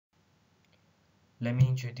Let me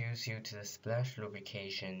introduce you to the splash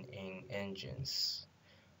lubrication in engines.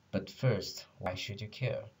 But first, why should you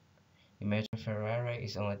care? Imagine Ferrari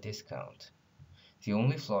is on a discount. The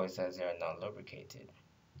only flaw is that they are not lubricated.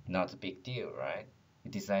 Not a big deal, right?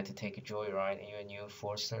 You decide to take a joyride in your new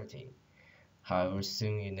 430. However,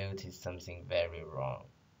 soon you notice something very wrong.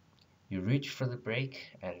 You reach for the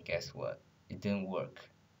brake, and guess what? It didn't work.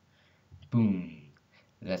 Boom!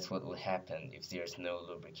 That's what would happen if there's no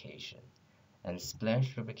lubrication. And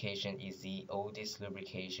splash lubrication is the oldest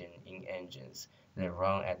lubrication in engines that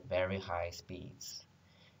run at very high speeds.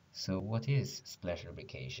 So what is splash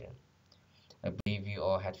lubrication? I believe you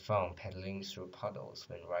all had fun paddling through puddles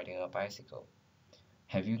when riding a bicycle.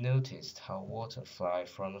 Have you noticed how water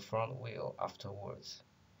flies from the front wheel afterwards?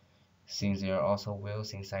 Since there are also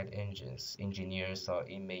wheels inside engines, engineers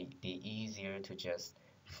thought it may be easier to just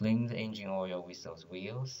fling the engine oil with those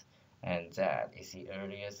wheels, and that is the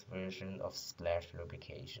earliest version of splash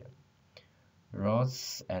lubrication.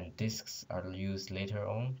 Rods and discs are used later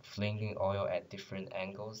on, flinging oil at different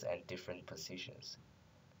angles and different positions.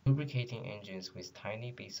 Lubricating engines with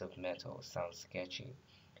tiny bits of metal sounds sketchy,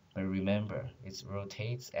 but remember, it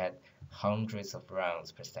rotates at hundreds of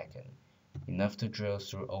rounds per second, enough to drill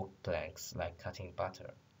through oak planks like cutting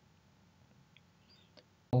butter.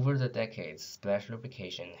 Over the decades, splash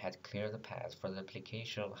lubrication had cleared the path for the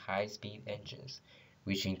application of high-speed engines,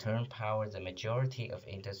 which in turn powered the majority of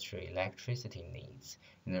industry electricity needs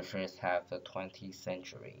in the first half of the 20th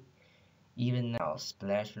century. Even now,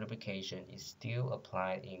 splash lubrication is still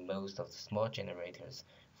applied in most of the small generators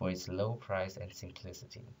for its low price and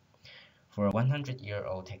simplicity. For a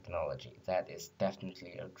 100-year-old technology, that is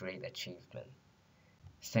definitely a great achievement.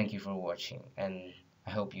 Thank you for watching, and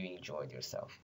I hope you enjoyed yourself.